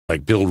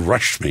Like Bill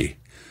rushed me.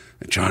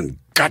 And John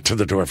got to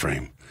the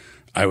doorframe.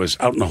 I was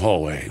out in the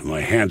hallway,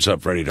 my hands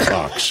up, ready to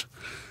box.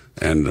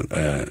 And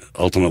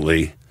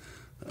ultimately,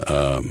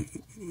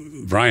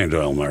 Brian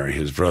Doyle Murray,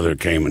 his brother,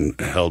 came and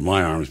held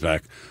my arms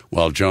back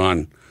while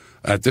John...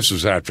 this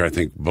was after I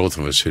think both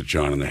of us hit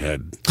John in the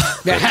head.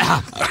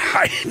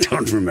 I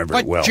don't remember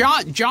it well.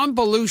 John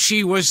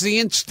Belushi was the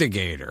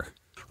instigator.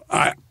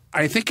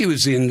 I think he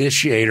was the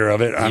initiator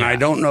of it, and I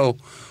don't know.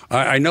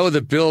 I know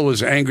that Bill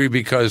was angry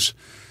because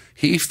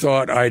he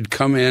thought I'd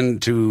come in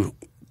to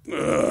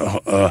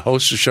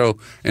host a show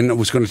and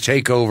was going to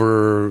take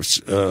over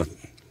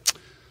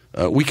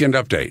Weekend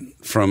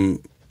Update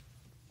from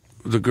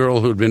the girl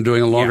who had been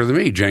doing it longer than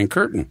me, Jane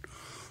Curtin.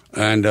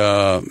 And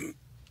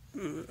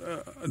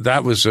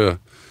that was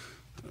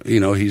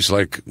he's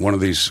like one of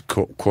these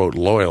quote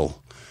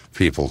loyal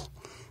people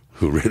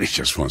who really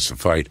just wants to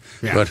fight.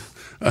 Yeah. But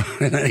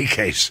in any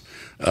case,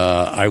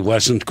 I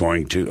wasn't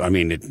going to. I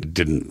mean, it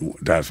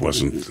didn't. That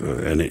wasn't,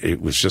 and it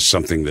was just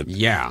something that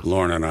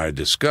Lauren and I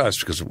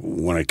discussed because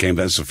when I came,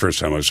 that's the first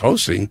time I was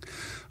hosting.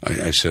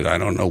 I said, I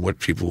don't know what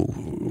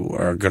people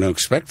are going to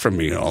expect from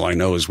me. All I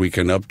know is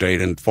Weekend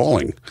Update and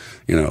falling,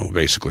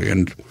 basically,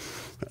 and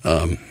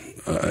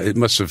it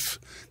must have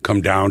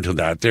come down to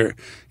that. There,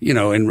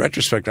 in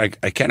retrospect,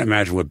 I can't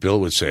imagine what Bill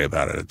would say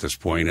about it at this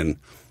point, and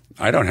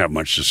I don't have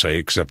much to say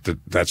except that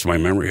that's my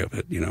memory of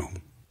it,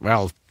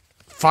 Well,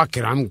 fuck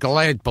it. I'm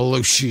glad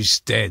Belushi's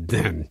dead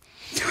then.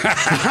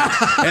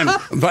 And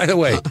by the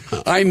way,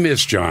 I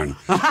miss John,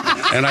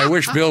 and I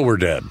wish Bill were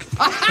dead.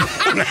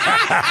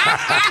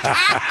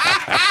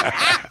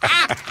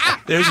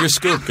 There's your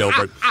scoop,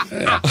 Gilbert.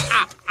 Yeah.